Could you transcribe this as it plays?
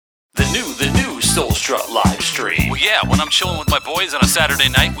The new Soul Strut live stream. Well, yeah, when I'm chilling with my boys on a Saturday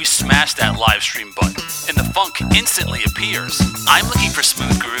night, we smash that live stream button, and the funk instantly appears. I'm looking for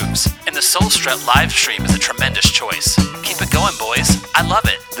smooth grooves, and the Soul Strut live stream is a tremendous choice. Keep it going, boys. I love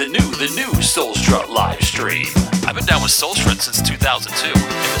it. The new Soul Strut live stream. I've been down with Soul Strut since 2002,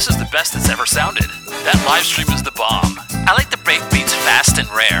 and this is the best it's ever sounded. That live stream is the bomb. I like the break beats fast and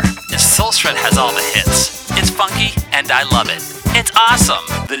rare, and Soul Strut has all the hits. It's funky, and I love it. It's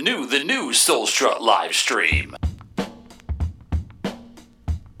awesome. The new Soul Strut live stream.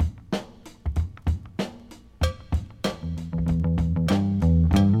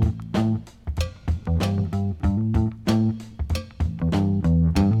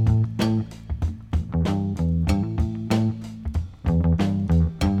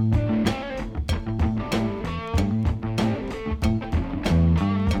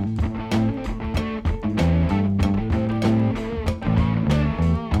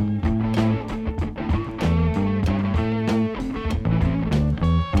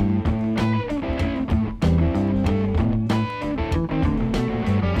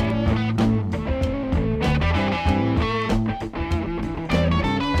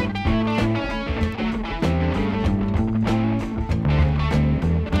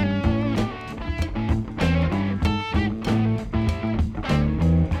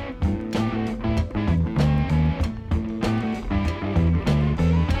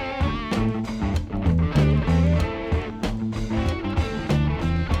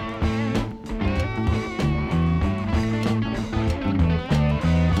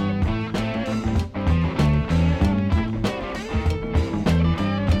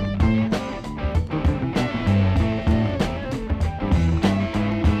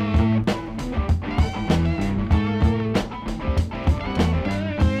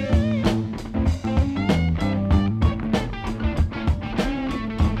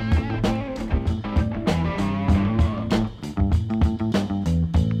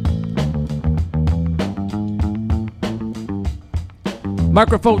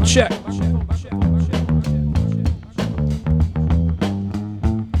 Microphone check.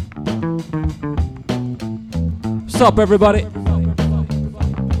 What's up, everybody?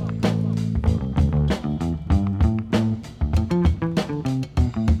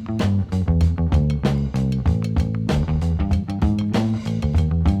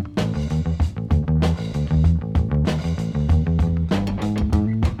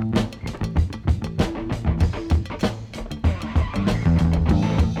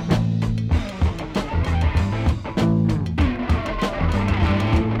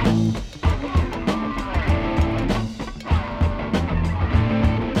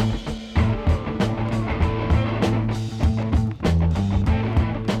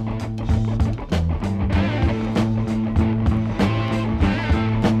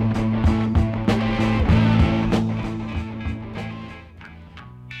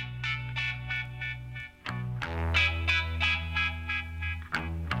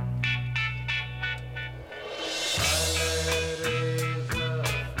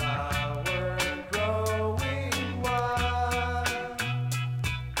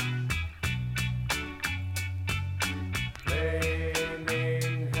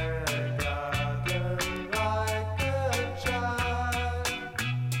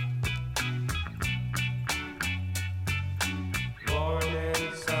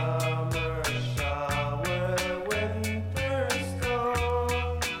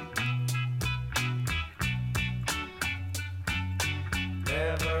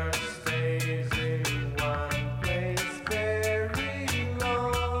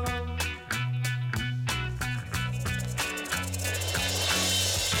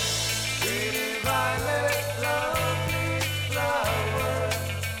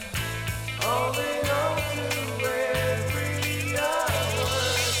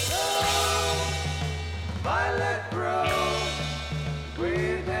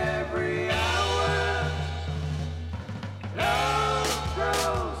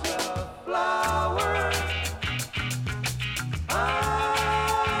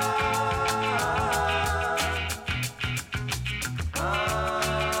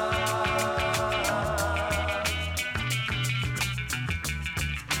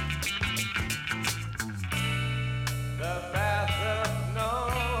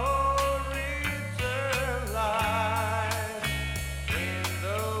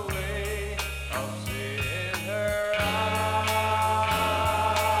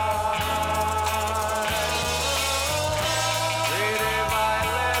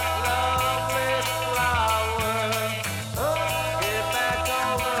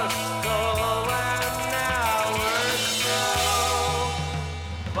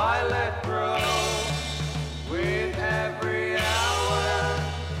 violet grow with every hour.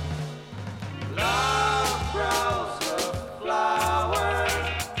 Love grows a flower.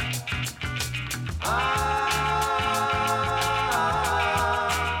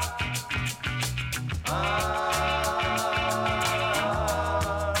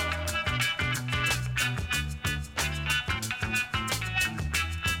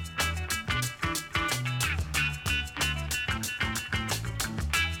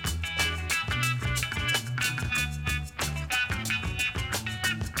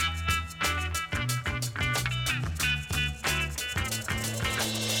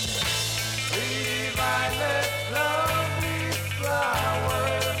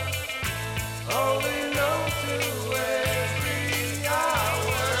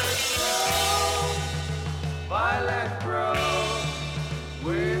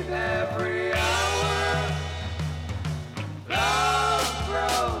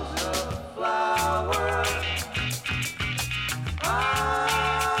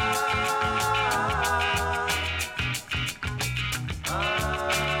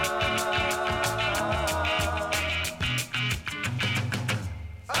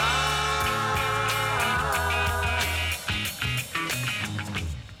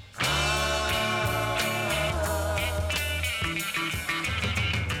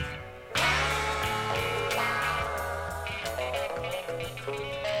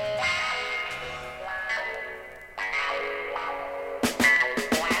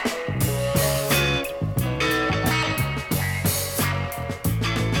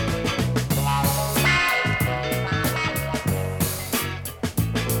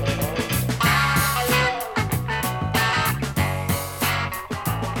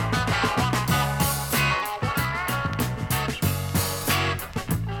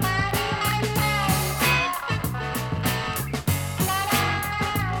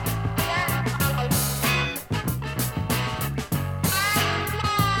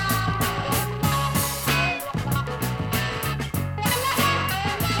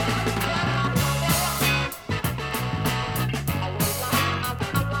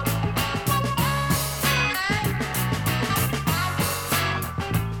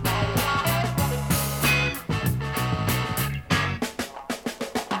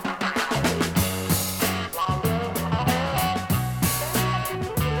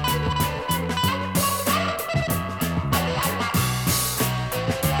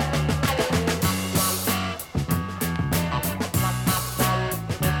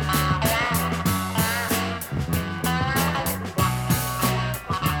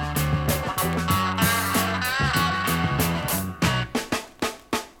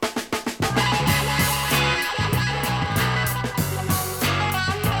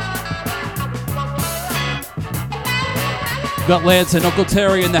 Got Lance and Uncle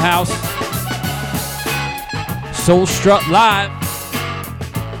Terry in the house. Soul Strut Live.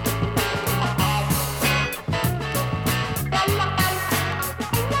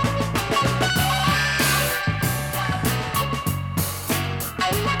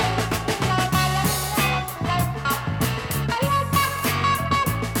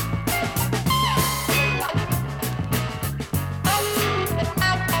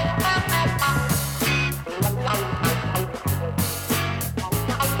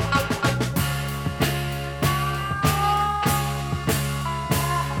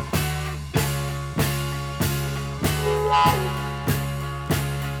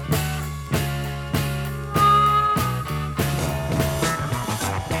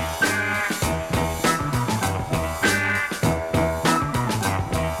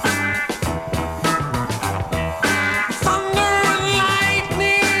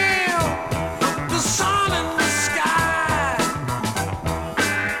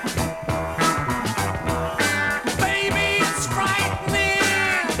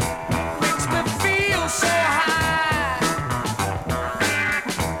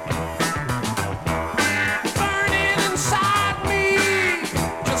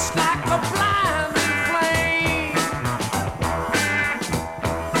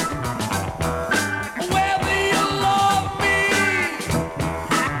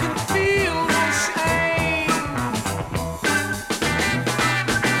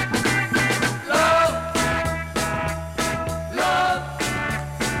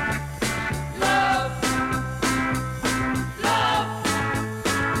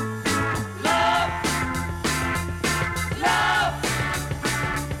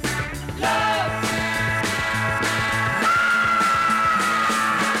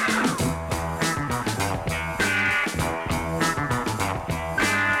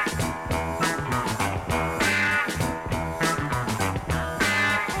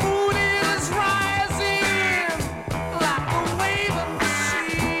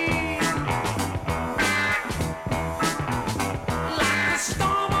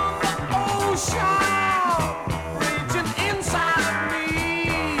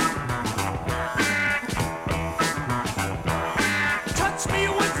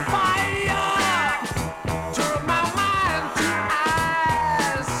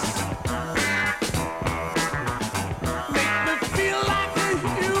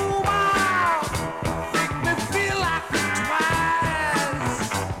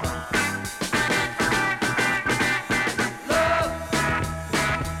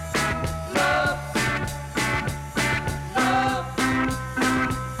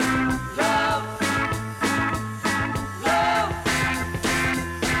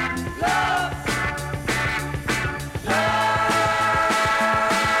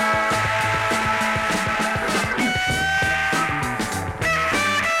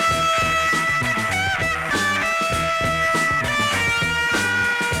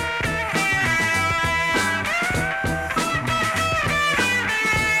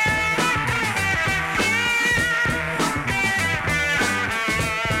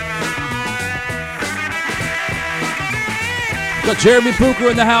 Got Jeremy Booker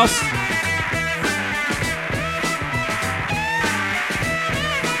in the house.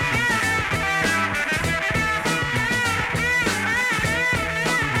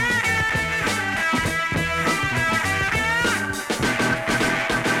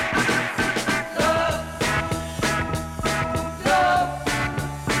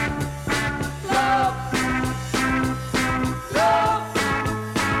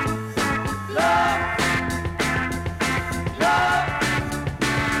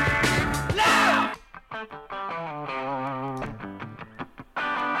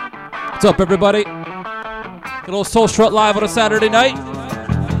 What's up, everybody? Good old Soul Strut Live on a Saturday night.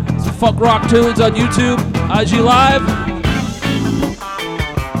 Some funk rock tunes on YouTube, IG Live.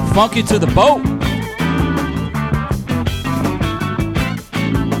 Funky to the boat.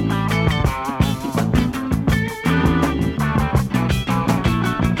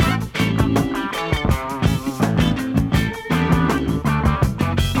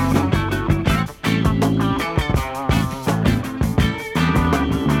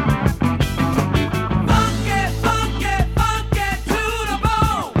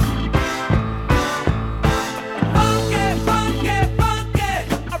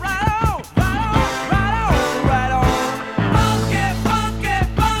 Right on, right on.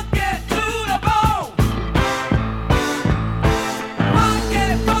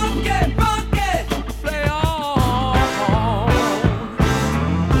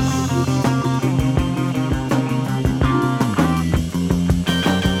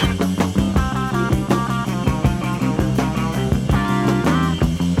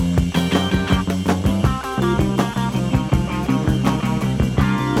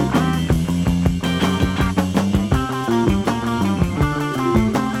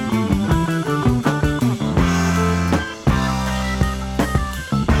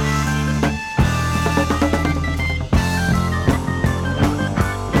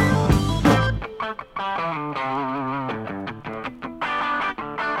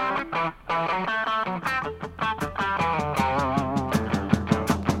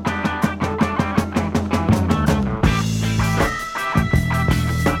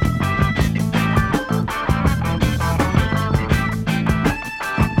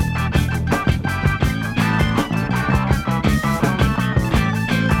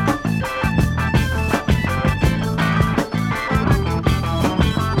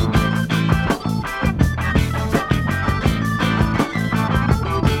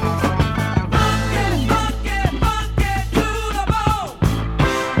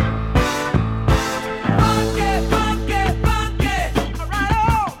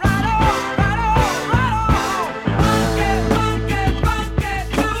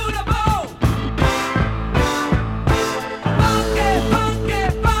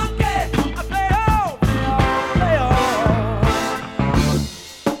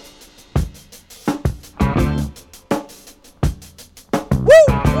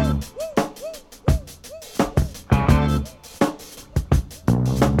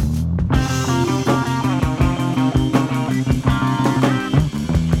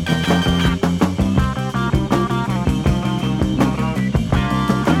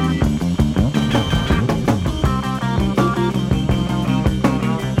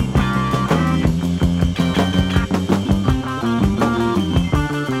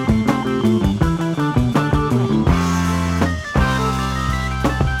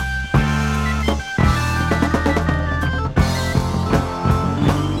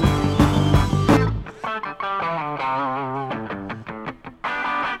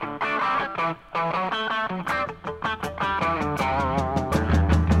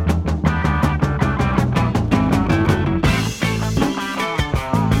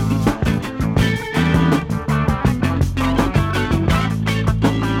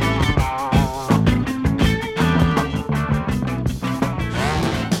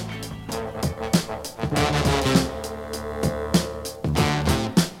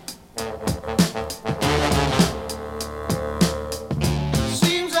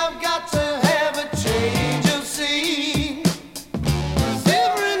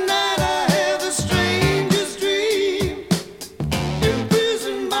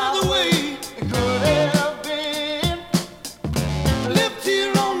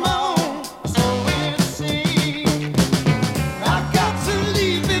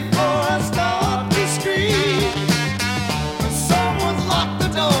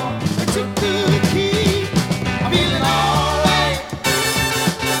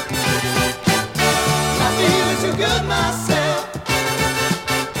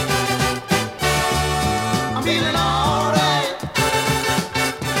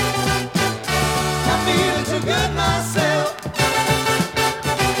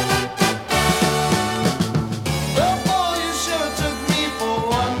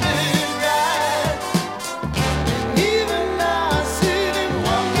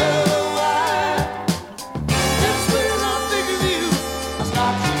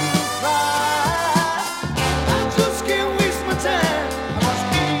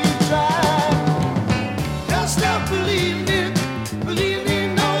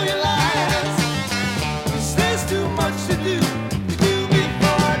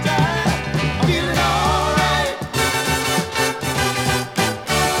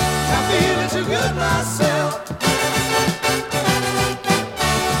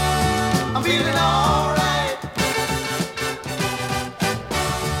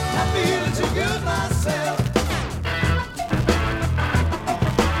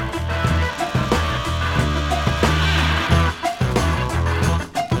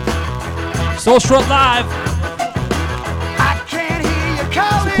 Soul Strut Live. I can't hear you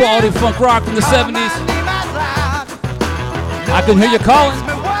calling. Quality funk rock from the 70s. My name out loud. I can hear you calling.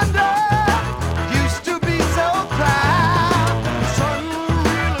 Makes me wonder, used to be so proud. Sudden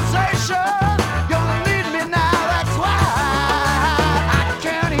realization, you're gonna need me now, that's why. I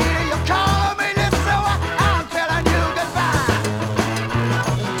can't hear you calling me, so I'm telling you goodbye.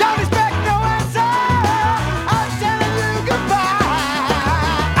 Don't expect no answer, I'm telling you goodbye.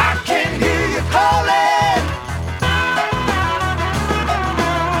 I can't hear you calling.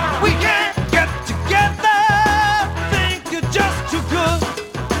 We can't get together, think you're just too good.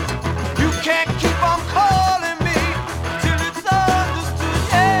 You can't keep on calling me till it's understood.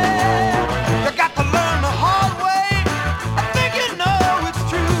 Yeah, you got to learn the hard way. I think you know it's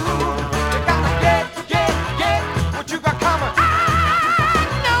true. You gotta get what you got coming. I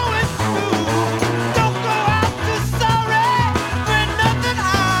know it's true. Don't go out too sorry. There's nothing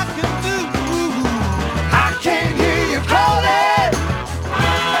I can do. I can't hear you calling.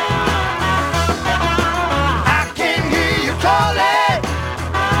 I can't hear you calling.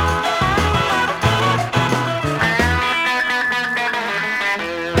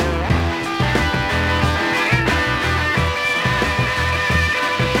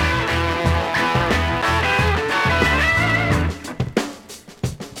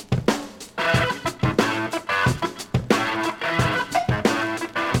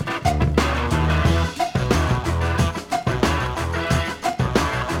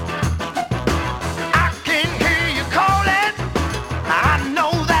 I can hear you calling. I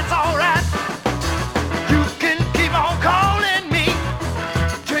know that's alright. You can keep on calling me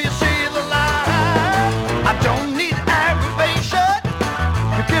till you see the light. I don't need aggravation.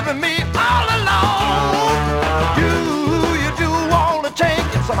 You're giving me all alone. You do all the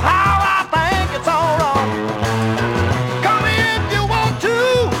taking. Somehow I think it's all wrong. Call me if you want to.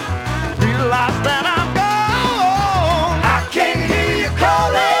 Realize that I'm gone. I can't hear you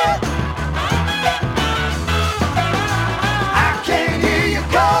calling. I can't hear you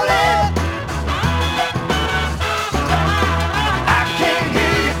calling. I can't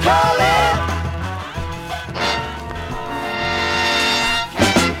hear you calling.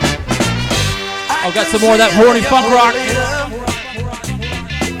 I've got some more of that horny funk rock.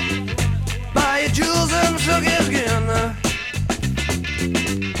 Buy your jewels and silk your skin.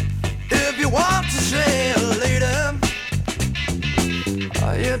 If you want to say later,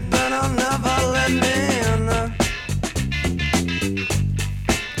 you better never let me in.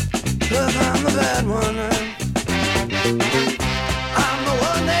 'Cause I'm the bad one. I'm the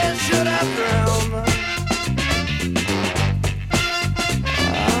one that should have drowned.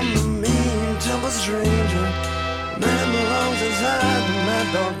 I'm the mean-tempered stranger. Man belongs inside the mad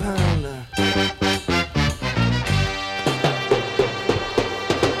dog pounder.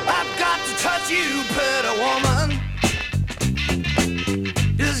 I've got to touch you, pretty woman.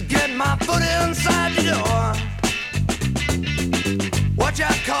 Just get my foot inside the door. Watch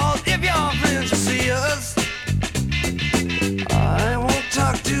out, 'cause if your friends should see us, I won't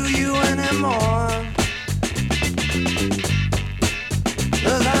talk to you anymore.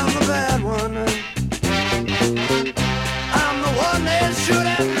 'Cause I'm the bad one. I'm the one that should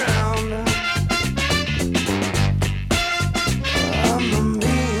have drowned. I'm the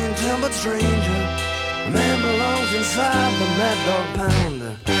mean-tempered stranger. A man belongs inside the mad dog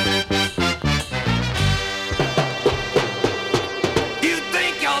pounder. You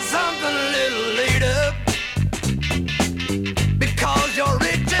think you're something a little later because you're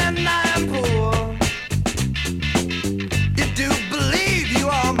rich and I'm poor. You do believe you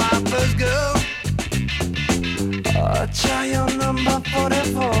are my first girl. Try your number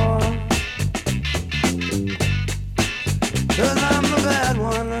 44. 'Cause I'm the bad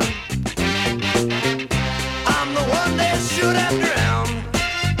one. I'm the one that should have drowned.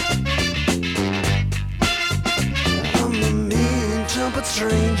 I'm the mean-tempered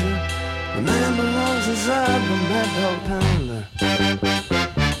stranger. The man belongs inside the mad dog pounder.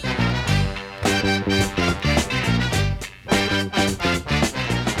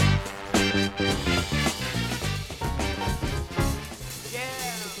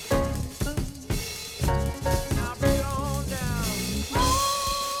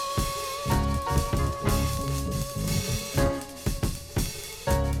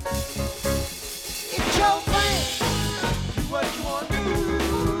 It's your plan. Do what you want to do.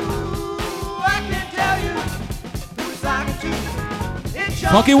 I can tell you who it's like to. It's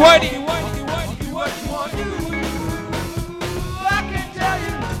your Funky plan. Whitey. Do what you want to do. I can tell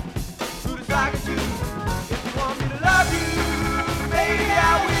you who it's like to. If you want me to love you, baby,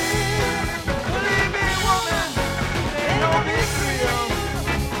 I will. Believe me, woman, ain't no big deal.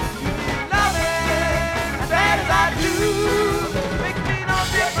 You need love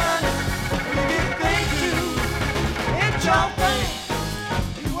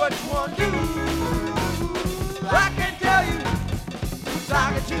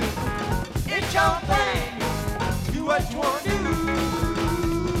like it too. It's your thing. Do what you want to do.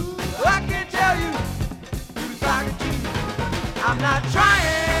 I can tell you, do like it too. I'm not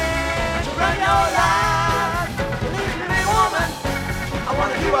trying to run your life. Believe me, woman, I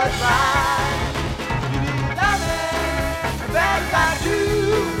want to do what's right. You need loving, bad as I do.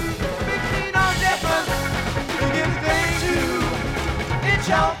 Makes me no difference. You give me things too. It's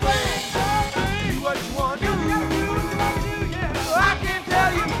your thing. Do what you want to do. I can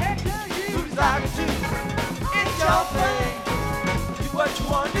tell you, do like it too. It's your thing. Do what you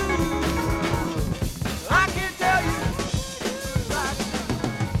want to do. I can tell you.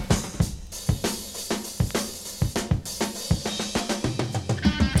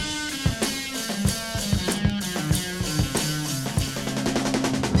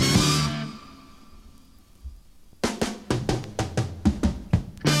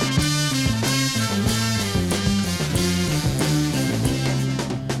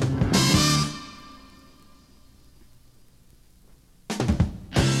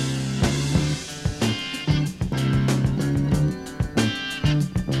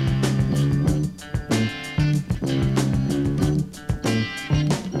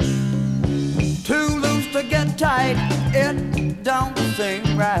 Tight, it don't seem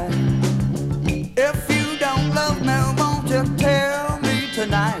right. If you don't love me, won't you tell me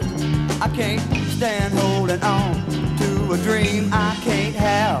tonight? I can't stand holding on to a dream I can't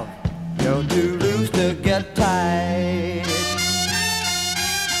have. You're too loose to get tight.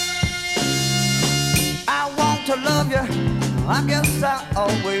 I want to love you, I guess I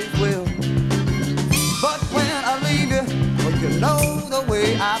always will. But when I leave you, well, you know the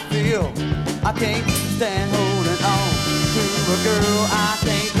way I feel. I can't stand holding on to a girl I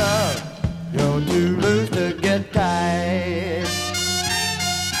can't love. You're too loose to get tight.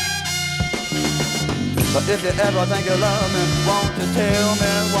 But if you ever think you love me, won't you tell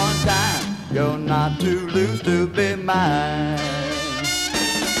me one time you're not too loose to be mine?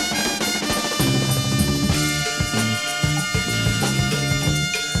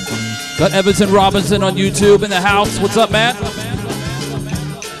 Got Evanson Robinson on YouTube in the house. What's up, man?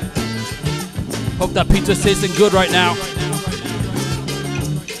 Hope that pizza's tasting good right now.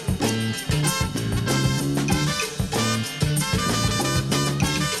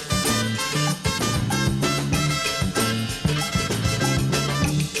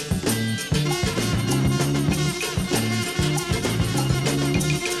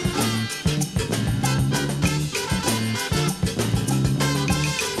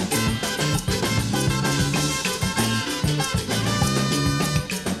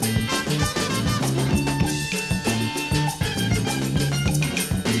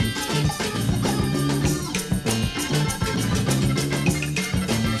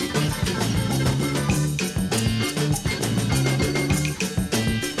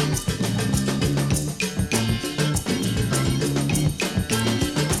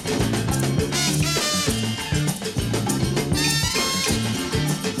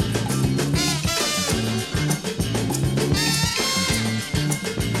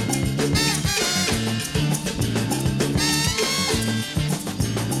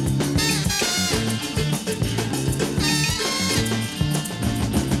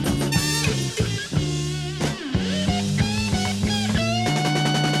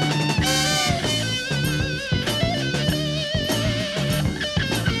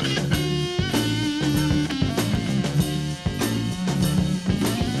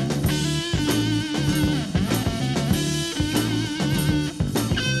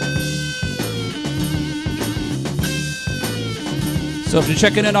 So if you're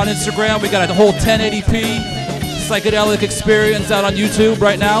checking in on Instagram, we got a whole 1080p psychedelic experience out on YouTube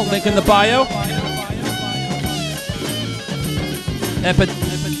right now. Link in the bio.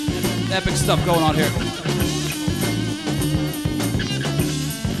 Epic stuff going on here.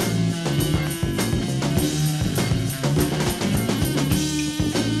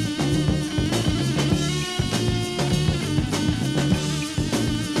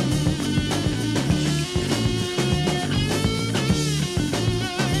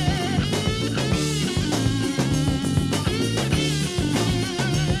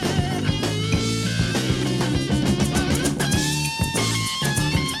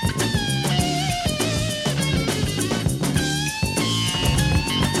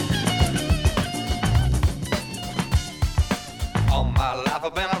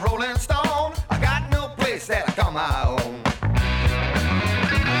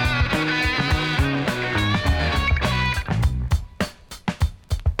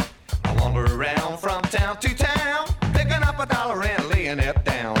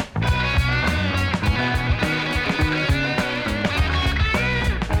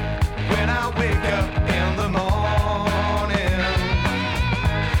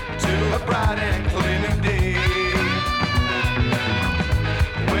 bright and clear day.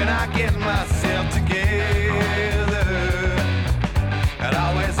 When I get myself together, it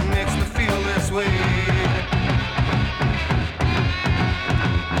always makes me feel this way.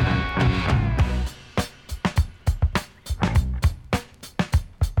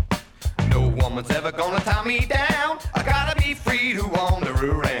 No woman's ever gonna tie me down. I gotta be free to wander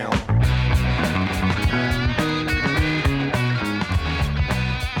around.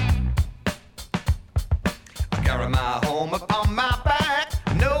 I carry my home upon my back.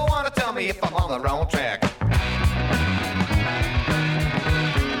 No one to tell me if I'm on the wrong track.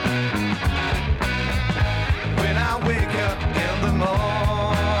 When I wake up in the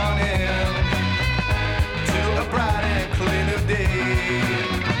morning to a bright and clear new day.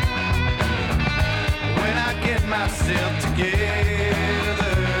 When I get myself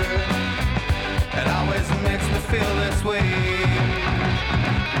together, it always makes me feel this way.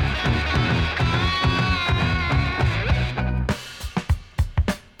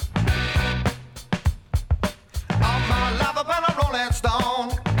 All my life I've been a rolling stone.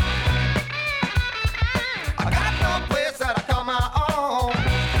 I got no place that I call my own.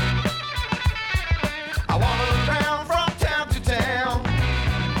 I wander around from town to town.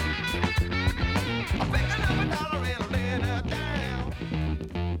 I think I never dollar and laying it down.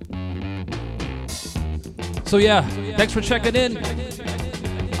 So yeah, thanks for checking in.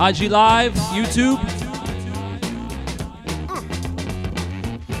 IG Live, YouTube.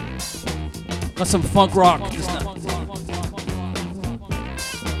 Got some funk rock.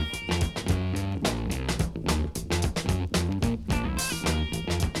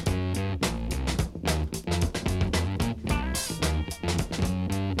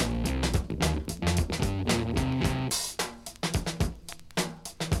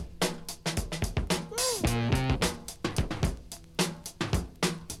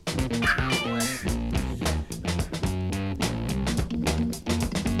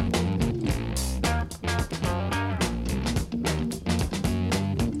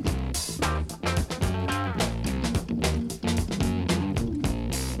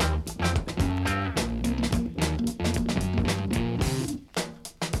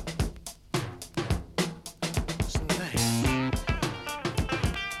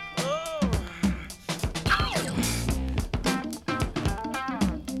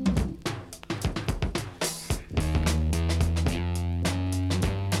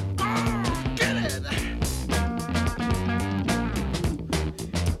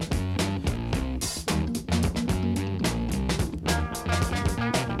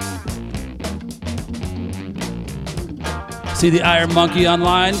 See the Iron Monkey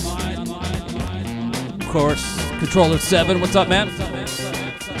online. Of course, Controller 7. What's up, man?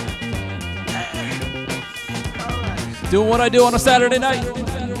 Doing what I do on a Saturday night.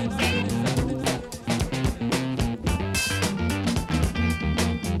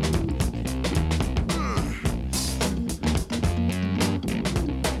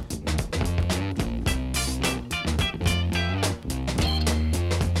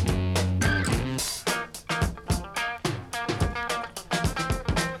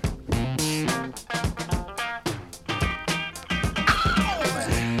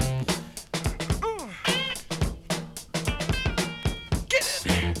 Get it!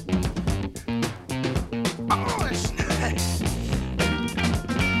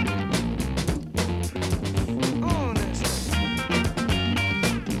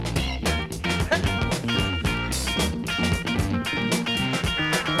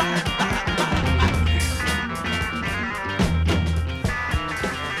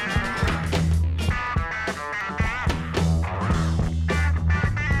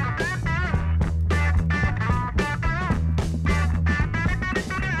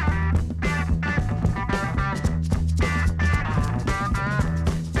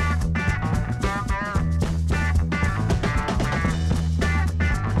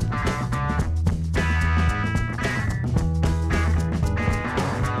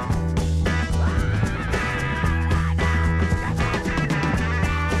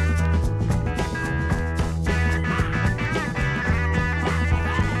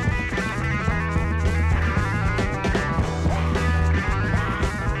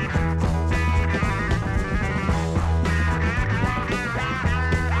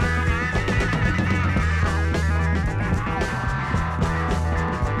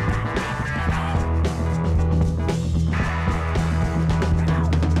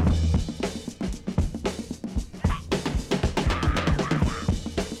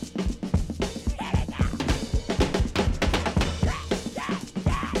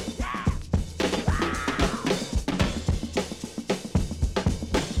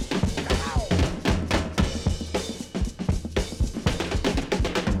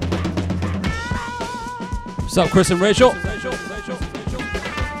 What's up, Chris and Rachel?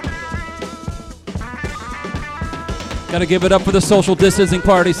 Gotta give it up for the social distancing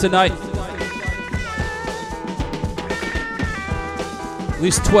parties tonight. At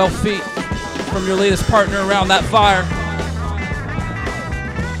least 12 feet from your latest partner around that fire.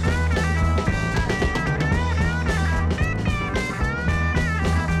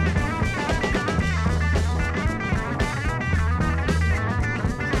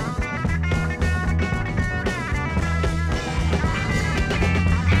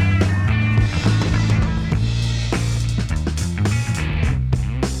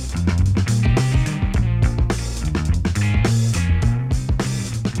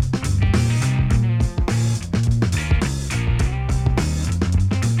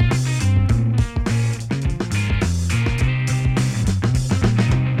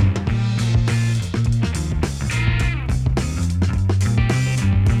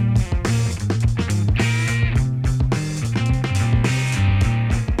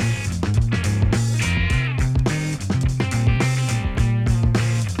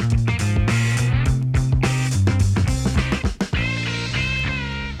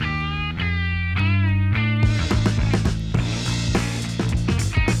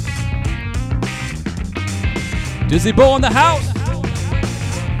 Dizzy Bo in the house.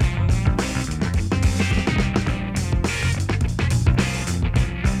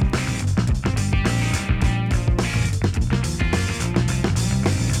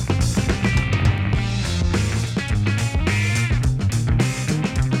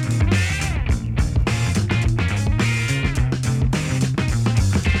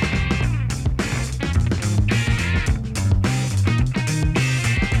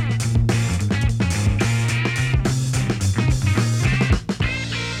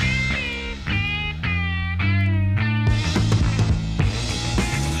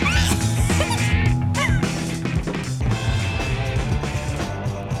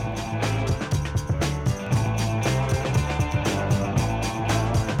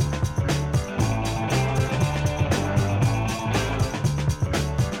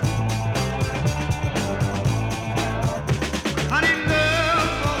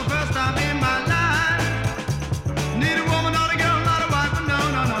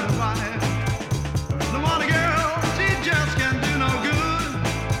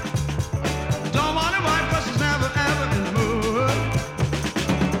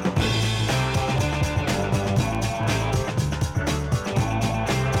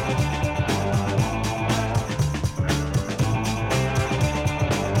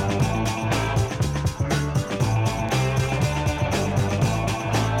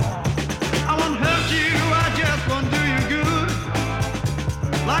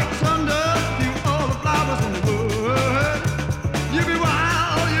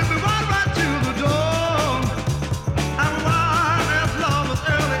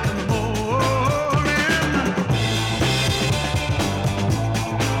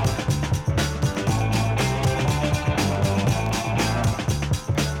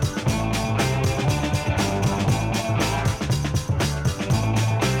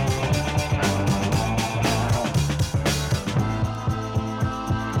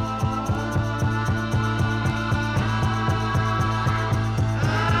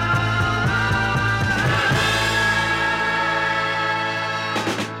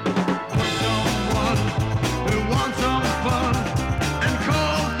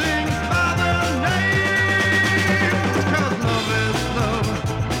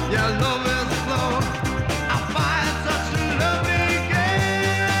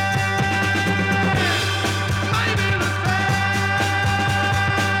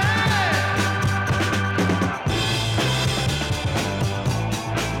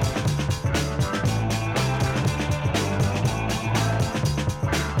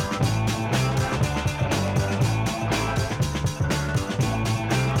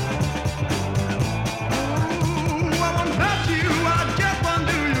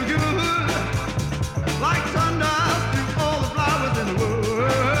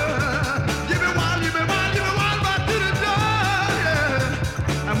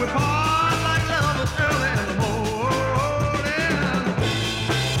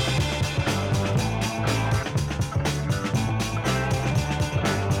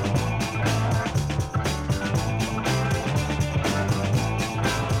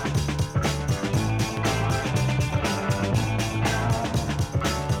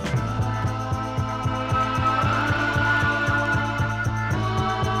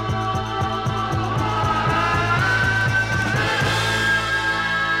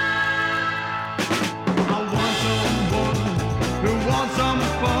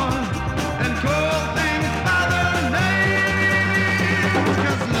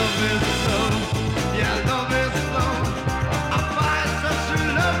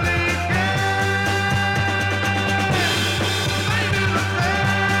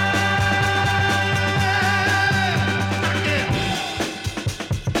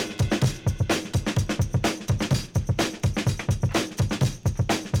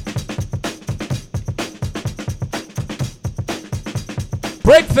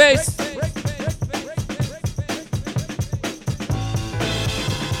 Break face.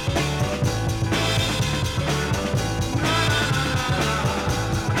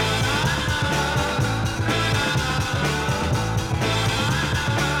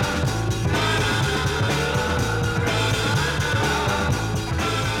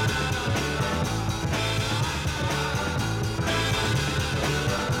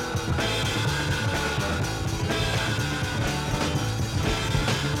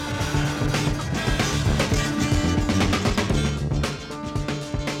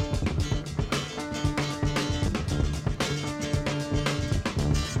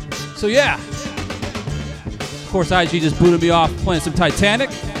 So yeah, of course IG just booted me off playing some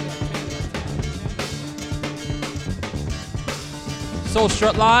Titanic. Soul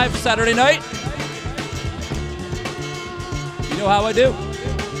Strut Live, Saturday night. You know how I do.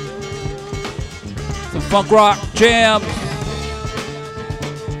 Some funk rock jams.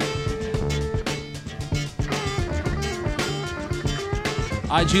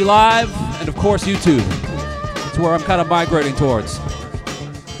 IG Live, and of course YouTube. It's where I'm kind of migrating towards.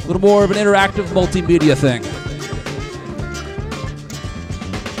 A little more of an interactive multimedia thing.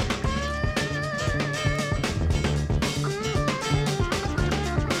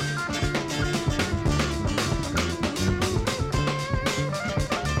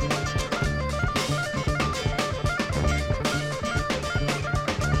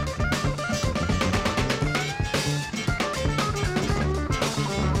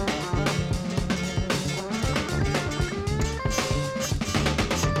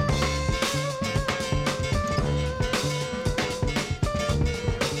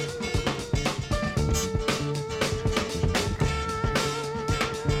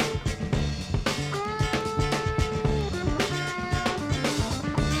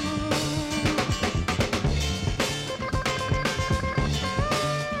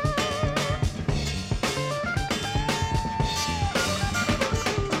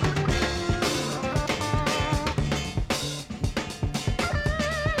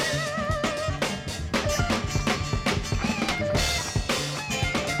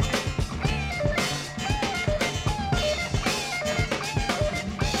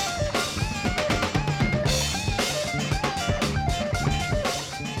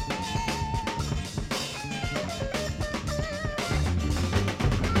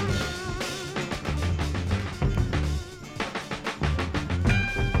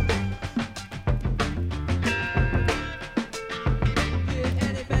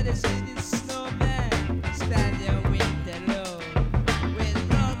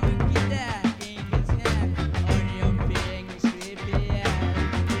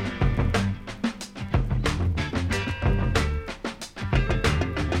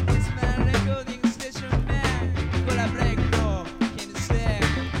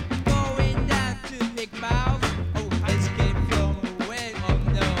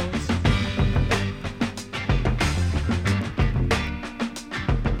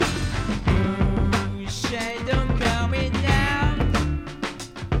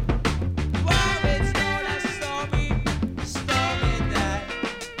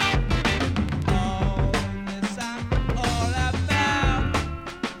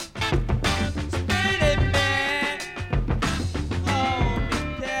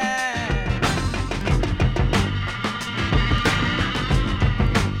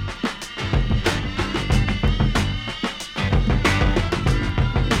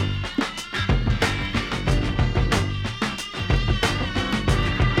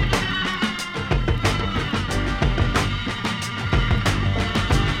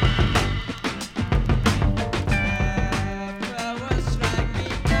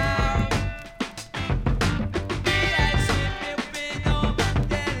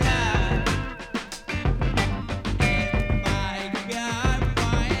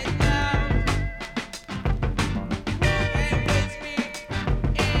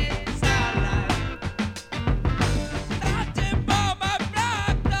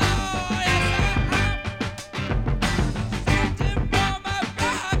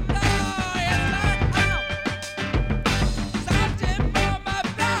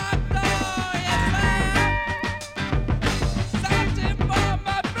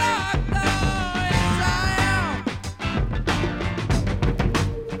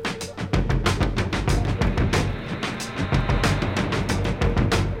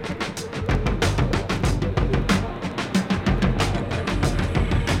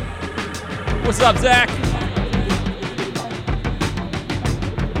 What's up, Zach?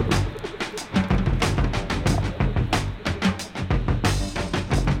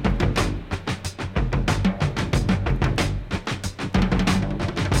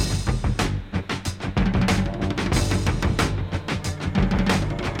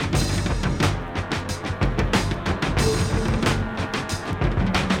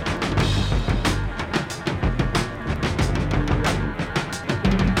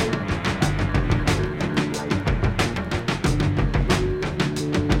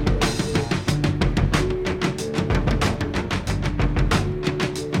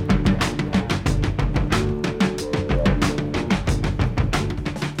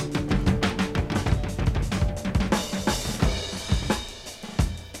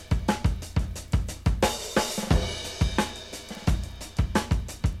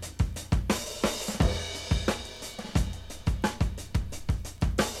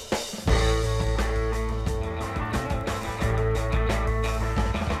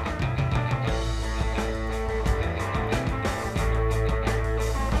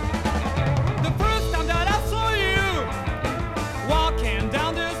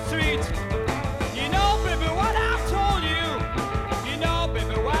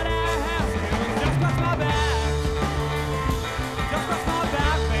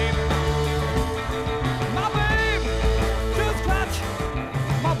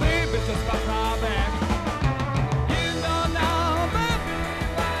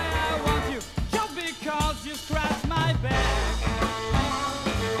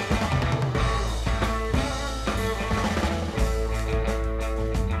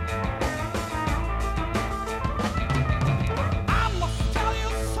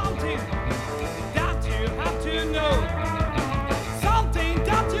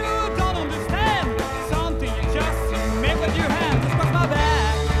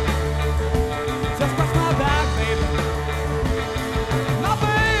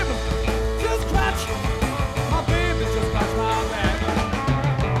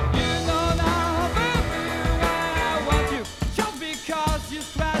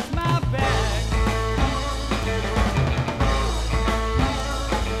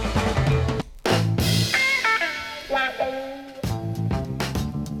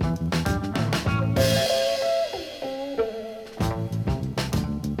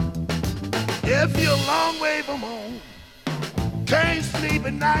 sleep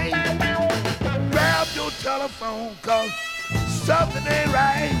at night. Grab your telephone, cause something ain't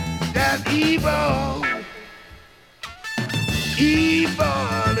right. That's evil.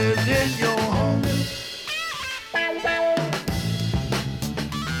 Evil is in your home.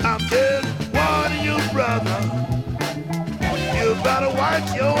 I'm just warning you, brother. You better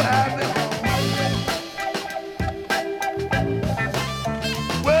watch your happy home.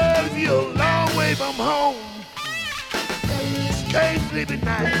 Well, if you're a long way from home, can't sleep at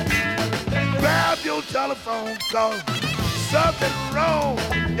night, grab your telephone, cause something wrong.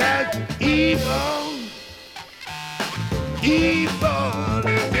 That's evil. Evil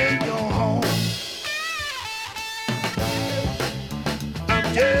is in your home.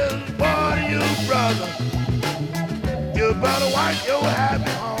 I'm just warning you, brother. You better watch your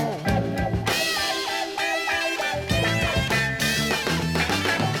happy home.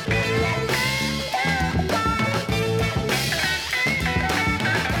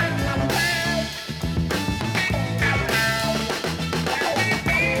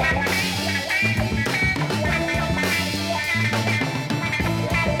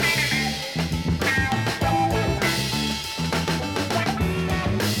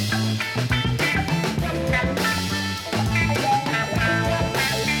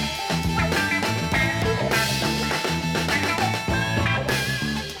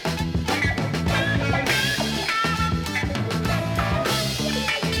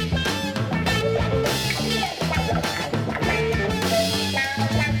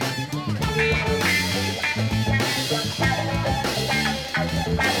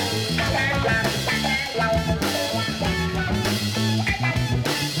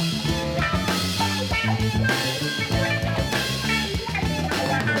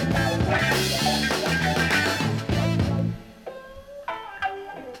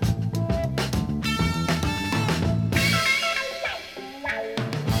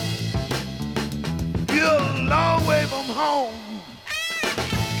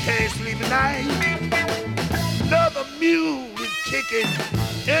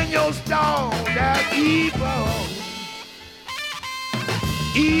 In your stall, that's evil.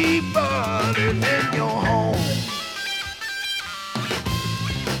 Evil is in your home.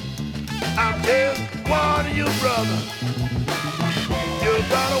 I'm just warning you, brother. You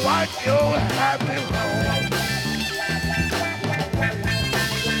better watch your happy home.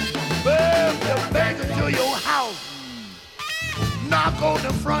 Well, you make it to your house, knock on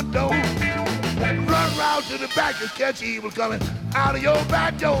the front door, run round to the back and catch evil coming out of your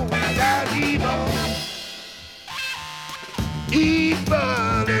back door. That's evil.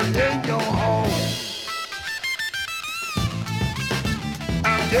 Evil is in your home.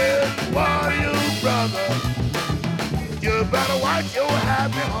 I'm just warning you, brother. You better watch your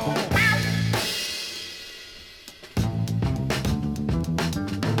happy home.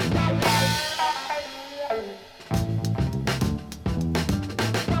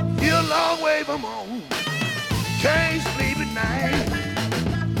 You're a long way from home. Can't sleep at night.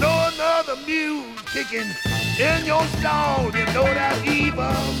 No another mule kicking in your stall. You know that's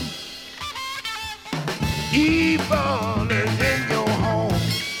evil. Evil is in your home.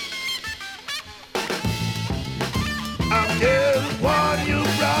 I'm just warning you,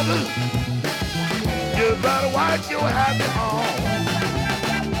 brother. You better watch your happy home.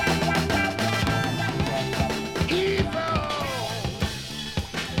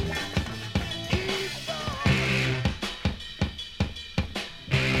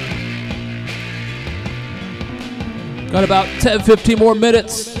 Got about 10-15 more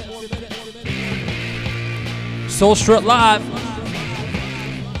minutes. Soul Strut Live.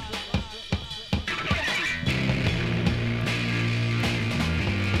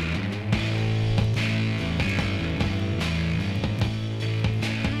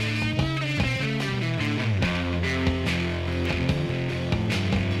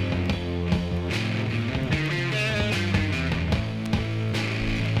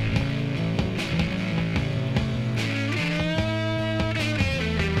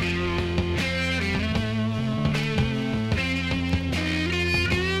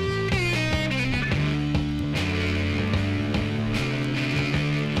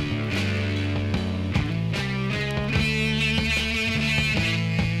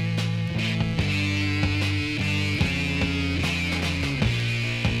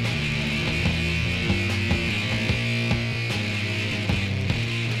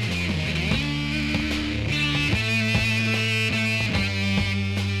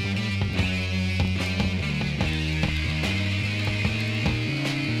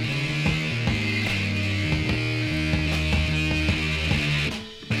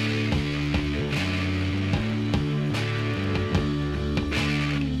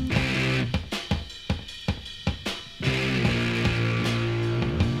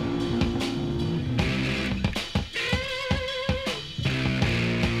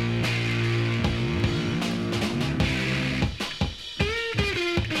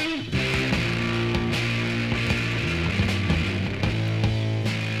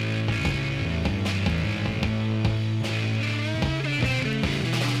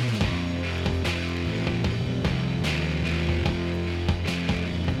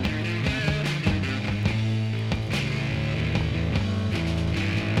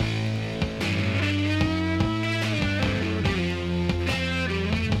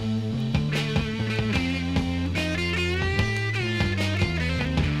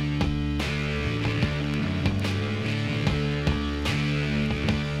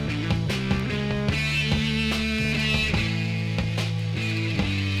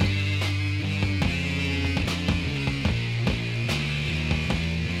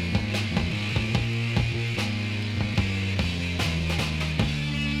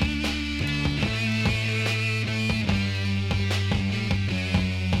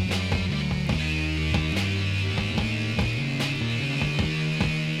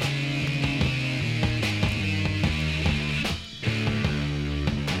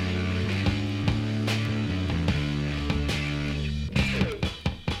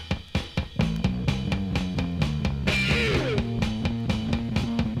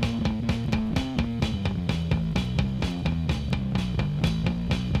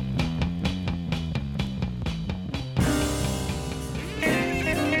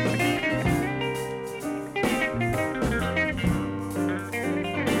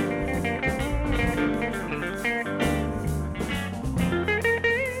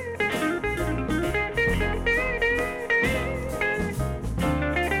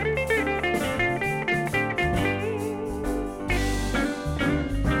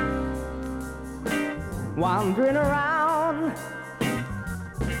 wandering around,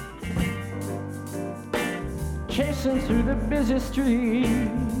 chasing through the busy streets,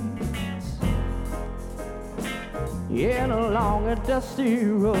 in along a dusty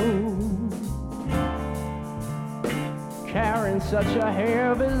road, carrying such a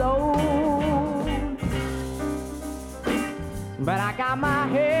heavy load. But I got my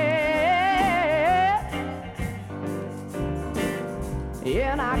head,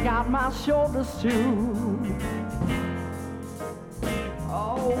 and I got my shoulders too,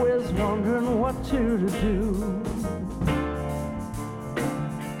 always wondering what to do,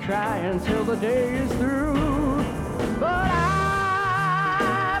 crying till the day is through. But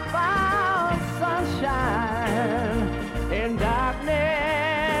I found sunshine in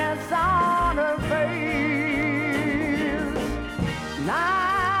darkness on her face, and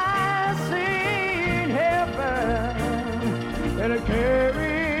I seen heaven in a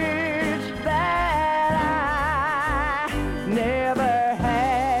carriage that I never had.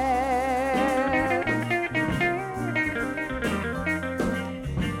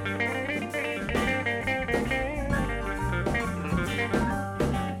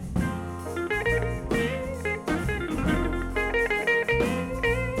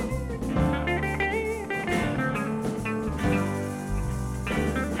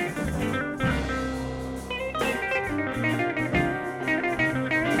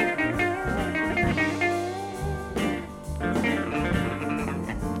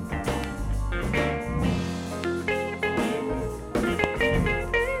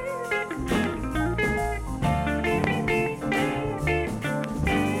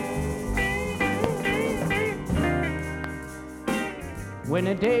 When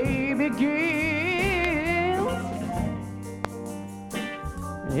the day begins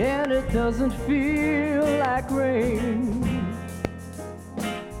and it doesn't feel like rain,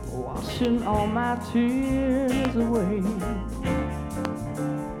 washing all my tears away,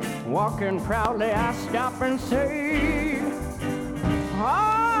 walking proudly I stop and say,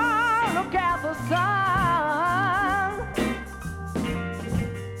 oh, look at the sun,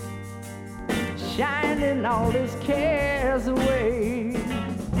 shining all his cares away,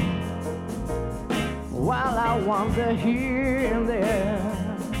 while I wander here and there,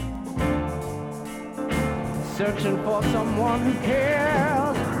 searching for someone who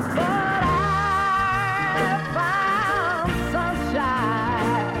cares. But I found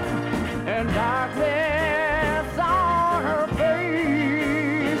sunshine and darkness on her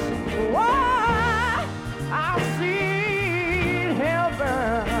face. Why, I've seen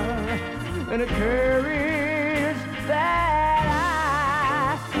heaven in a carriage that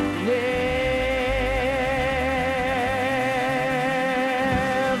I never.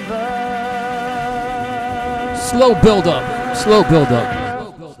 Slow build up. Slow build up.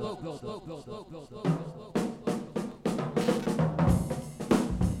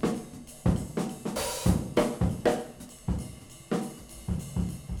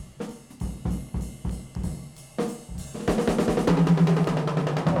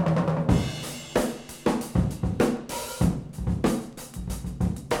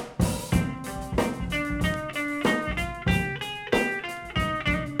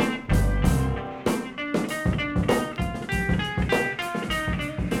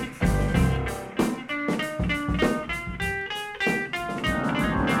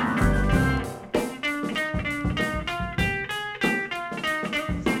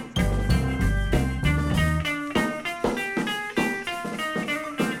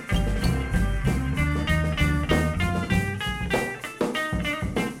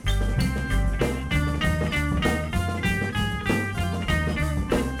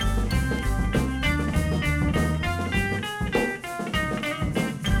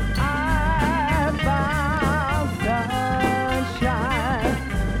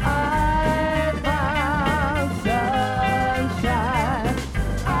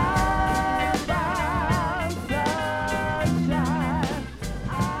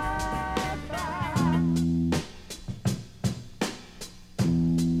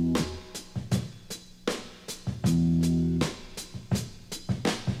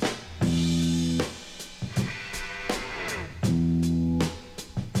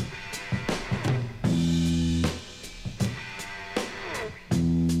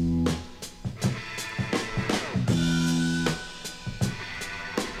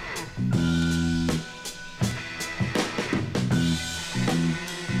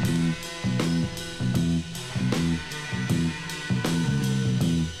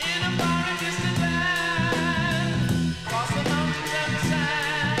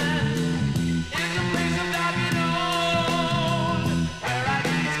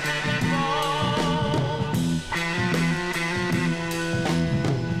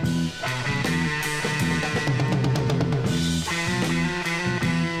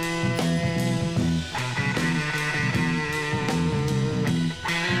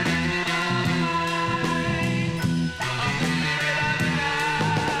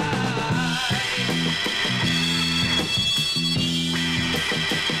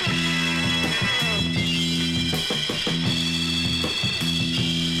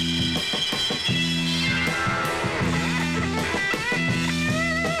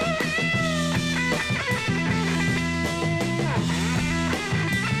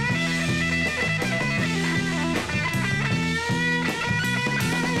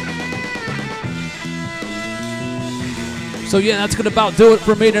 So yeah, that's gonna about do it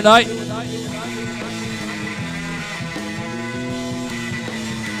for me tonight.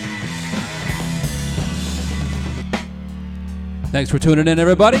 Thanks for tuning in,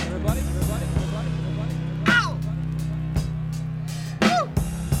 everybody.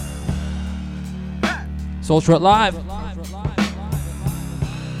 Soul Strut Live.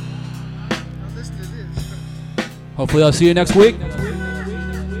 Hopefully I'll see you next week.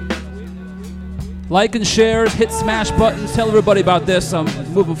 Like and shares, hit smash buttons, tell everybody about this. I'm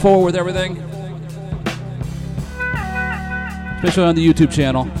moving forward with everything. Especially on the YouTube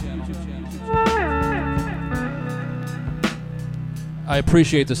channel. I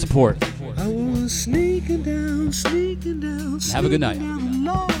appreciate the support. I was sneaking down, have a good night. Down a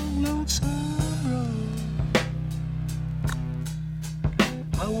long, lonesome road.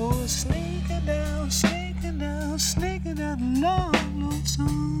 I was sneaking down a long,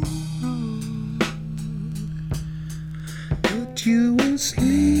 lonesome road. But you were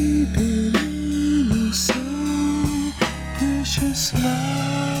sleeping in your soft, precious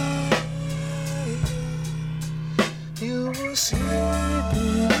light. You were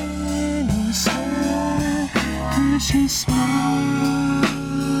sleeping in your soft, precious light.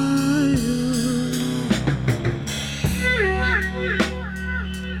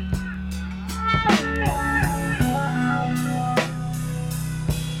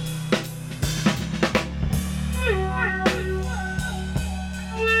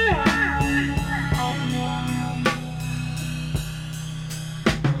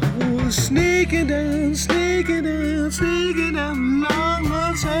 Sneaking down, long,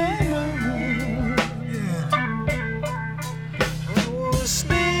 lonesome road. Yeah. I was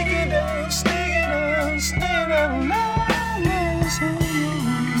sneaking down, long, lonesome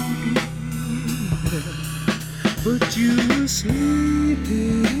road. But you were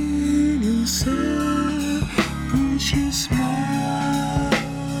sleeping in your soft, precious